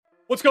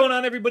What's going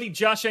on, everybody?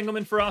 Josh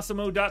Engelman for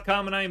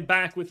Awesemo.com, and I am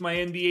back with my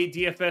NBA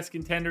DFS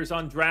contenders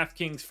on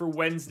DraftKings for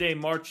Wednesday,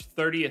 March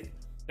 30th.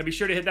 Now be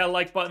sure to hit that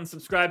like button,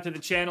 subscribe to the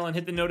channel, and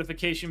hit the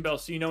notification bell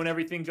so you know when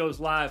everything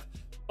goes live.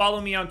 Follow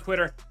me on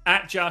Twitter,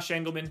 @Josh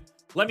Engelman.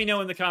 Let me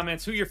know in the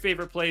comments who your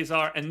favorite plays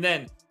are, and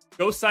then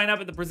go sign up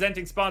at the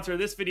presenting sponsor of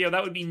this video.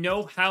 That would be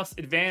No House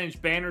Advantage.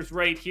 Banners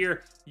right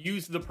here.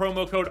 Use the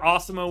promo code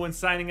AWESEMO when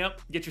signing up.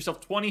 Get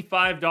yourself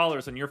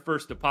 $25 on your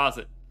first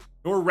deposit.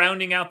 We're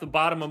rounding out the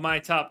bottom of my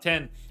top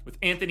 10 with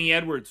Anthony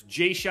Edwards,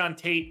 Jayshawn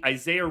Tate,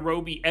 Isaiah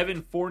Roby,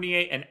 Evan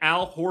Fournier, and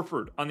Al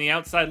Horford on the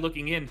outside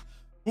looking in.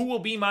 Who will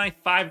be my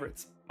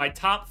favorites? My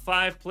top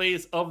 5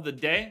 plays of the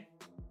day?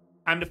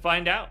 Time to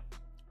find out.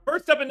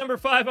 First up at number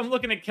 5, I'm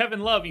looking at Kevin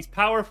Love. He's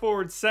power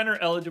forward center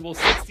eligible,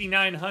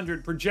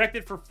 6,900,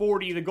 projected for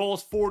 40. The goal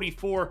is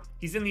 44.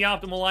 He's in the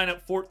optimal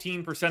lineup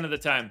 14% of the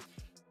time.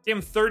 Give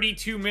him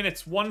 32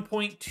 minutes,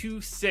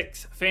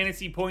 1.26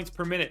 fantasy points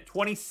per minute,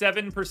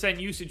 27%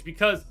 usage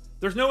because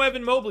there's no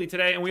Evan Mobley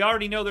today, and we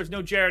already know there's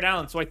no Jared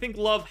Allen, so I think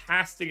Love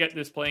has to get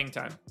this playing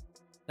time.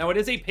 Now, it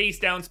is a pace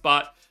down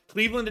spot.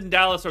 Cleveland and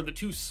Dallas are the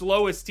two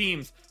slowest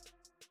teams.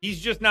 He's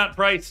just not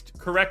priced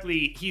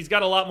correctly. He's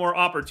got a lot more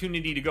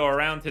opportunity to go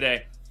around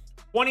today.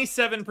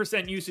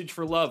 27% usage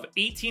for Love,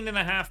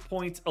 18.5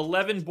 points,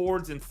 11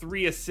 boards, and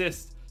 3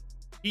 assists.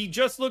 He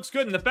just looks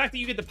good, and the fact that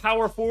you get the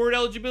power forward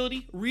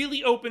eligibility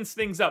really opens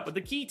things up. But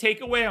the key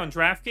takeaway on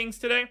DraftKings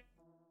today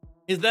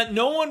is that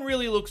no one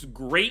really looks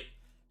great.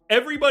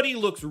 Everybody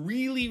looks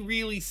really,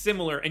 really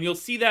similar, and you'll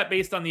see that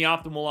based on the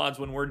optimal odds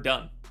when we're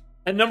done.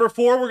 At number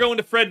 4, we're going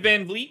to Fred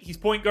VanVleet. He's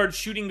point guard,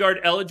 shooting guard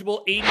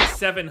eligible,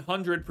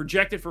 8,700,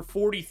 projected for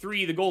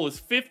 43. The goal is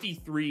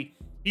 53.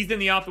 He's in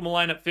the optimal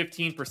lineup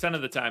 15%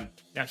 of the time.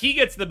 Now, he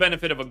gets the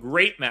benefit of a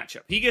great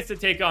matchup. He gets to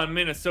take on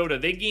Minnesota.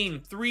 They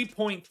gain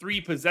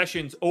 3.3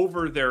 possessions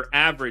over their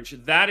average.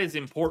 That is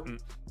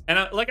important.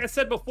 And like I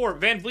said before,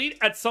 VanVleet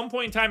at some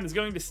point in time is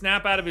going to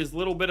snap out of his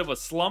little bit of a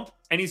slump,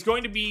 and he's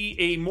going to be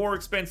a more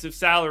expensive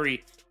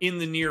salary in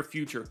the near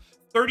future.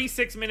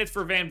 36 minutes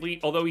for VanVleet,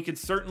 although he could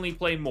certainly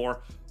play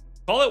more.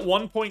 Call it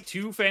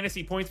 1.2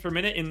 fantasy points per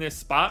minute in this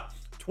spot.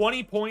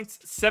 20 points,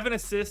 7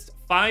 assists,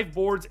 5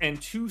 boards,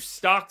 and 2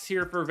 stocks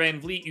here for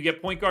VanVleet. You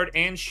get point guard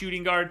and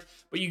shooting guard,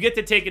 but you get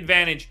to take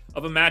advantage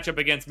of a matchup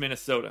against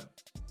Minnesota.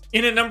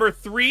 In at number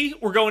 3,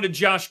 we're going to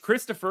Josh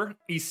Christopher.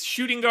 He's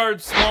shooting guard,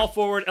 small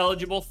forward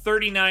eligible,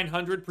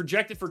 3,900,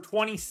 projected for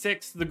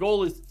 26. The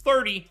goal is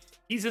 30.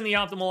 He's in the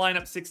optimal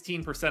lineup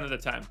 16% of the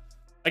time.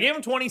 I gave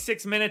him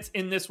 26 minutes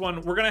in this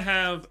one. We're going to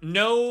have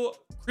no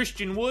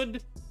Christian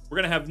Wood. We're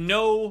going to have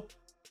no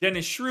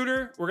Dennis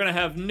Schroeder. We're going to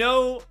have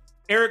no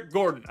Eric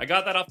Gordon. I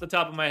got that off the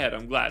top of my head.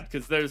 I'm glad,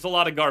 because there's a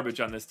lot of garbage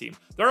on this team.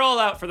 They're all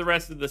out for the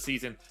rest of the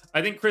season.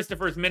 I think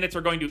Christopher's minutes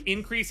are going to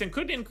increase and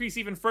could increase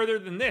even further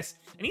than this.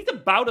 And he's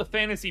about a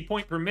fantasy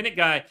point per minute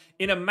guy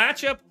in a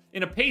matchup,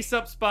 in a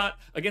pace-up spot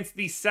against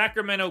the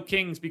Sacramento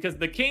Kings, because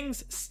the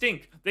Kings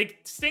stink. They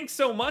stink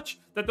so much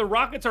that the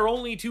Rockets are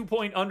only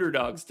 2-point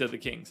underdogs to the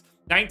Kings.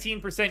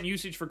 19%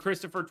 usage for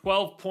Christopher,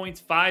 12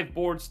 points, 5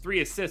 boards,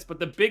 3 assists. But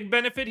the big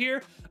benefit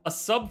here, a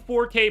sub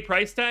 4K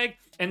price tag,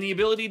 and the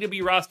ability to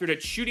be rostered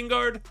at shooting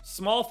guard,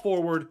 small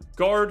forward,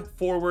 guard,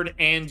 forward,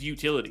 and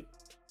utility.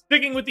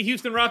 Sticking with the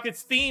Houston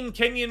Rockets theme,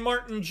 Kenyon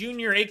Martin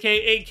Jr.,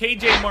 a.k.a.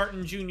 KJ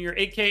Martin Jr.,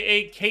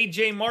 a.k.a.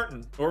 KJ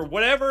Martin, or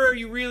whatever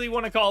you really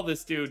want to call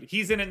this dude.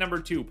 He's in at number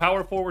 2.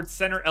 Power forward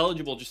center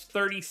eligible, just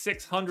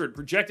 3,600.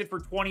 Projected for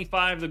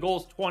 25. The goal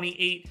is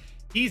 28.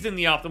 He's in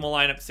the optimal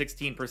lineup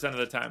 16% of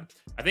the time.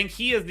 I think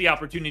he has the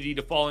opportunity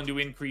to fall into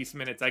increased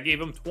minutes. I gave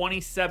him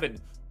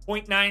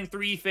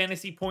 27.93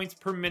 fantasy points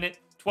per minute,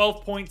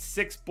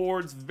 12.6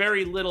 boards,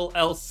 very little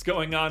else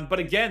going on. But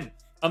again,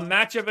 a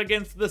matchup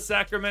against the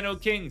Sacramento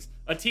Kings,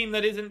 a team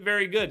that isn't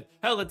very good.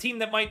 Hell, a team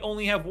that might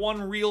only have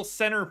one real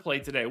center play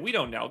today. We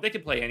don't know. They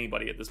could play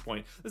anybody at this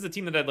point. This is a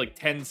team that had like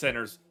 10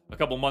 centers a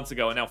couple months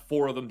ago, and now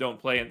 4 of them don't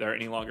play in there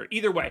any longer.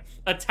 Either way,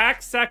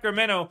 attack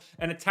Sacramento,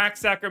 and attack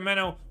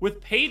Sacramento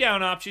with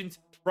paydown options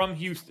from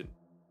Houston.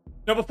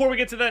 Now, before we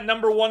get to that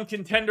number 1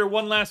 contender,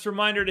 one last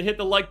reminder to hit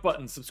the like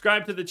button,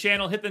 subscribe to the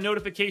channel, hit the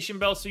notification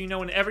bell so you know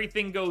when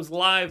everything goes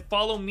live.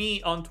 Follow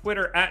me on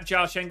Twitter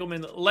 @Josh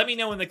Engelman. Let me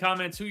know in the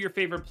comments who your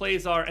favorite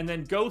plays are, and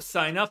then go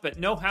sign up at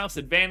No House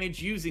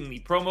Advantage using the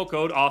promo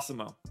code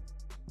AWESEMO.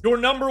 Your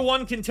number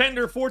 1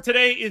 contender for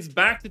today is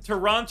back to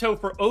Toronto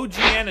for OG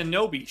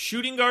Anunoby.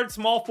 Shooting guard,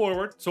 small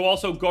forward, so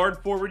also guard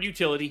forward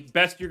utility.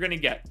 Best you're going to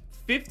get.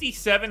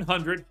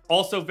 5,700,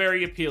 also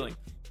very appealing.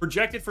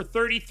 Projected for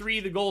 33,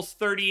 the goal's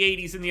 38.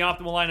 He's in the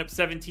optimal lineup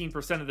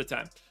 17% of the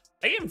time.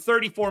 I gave him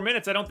 34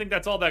 minutes. I don't think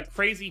that's all that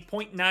crazy.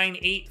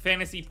 0.98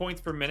 fantasy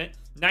points per minute,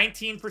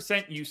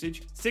 19%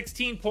 usage,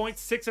 16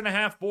 points,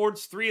 6.5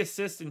 boards, 3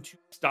 assists, and 2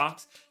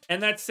 stocks.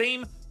 And that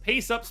same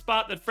pace-up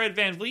spot that Fred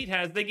VanVleet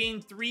has, they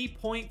gain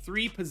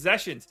 3.3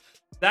 possessions.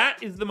 That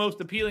is the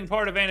most appealing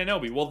part of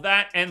Anunoby. Well,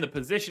 that and the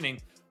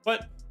positioning.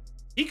 But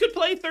he could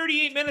play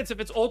 38 minutes if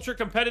it's ultra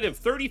competitive.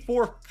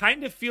 34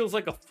 kind of feels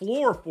like a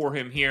floor for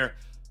him here.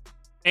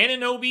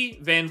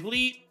 Anunoby,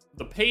 VanVleet,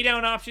 the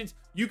paydown options,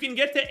 You can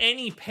get to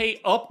any pay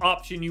up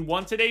option you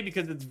want today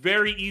because it's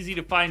very easy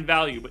to find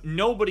value, but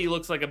nobody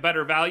looks like a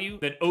better value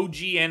than OG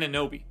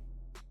Anunoby.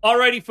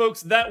 Alrighty,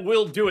 folks, that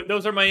will do it.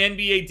 Those are my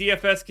NBA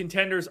DFS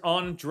contenders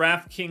on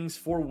DraftKings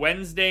for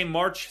Wednesday,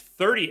 March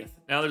 30th.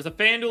 Now, there's a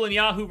FanDuel and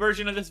Yahoo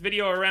version of this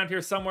video around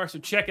here somewhere, so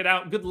check it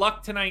out. Good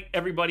luck tonight,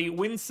 everybody.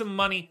 Win some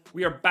money.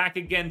 We are back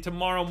again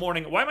tomorrow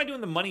morning. Why am I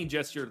doing the money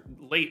gesture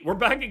late? We're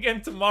back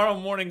again tomorrow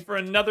morning for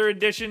another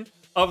edition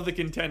of the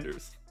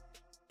Contenders.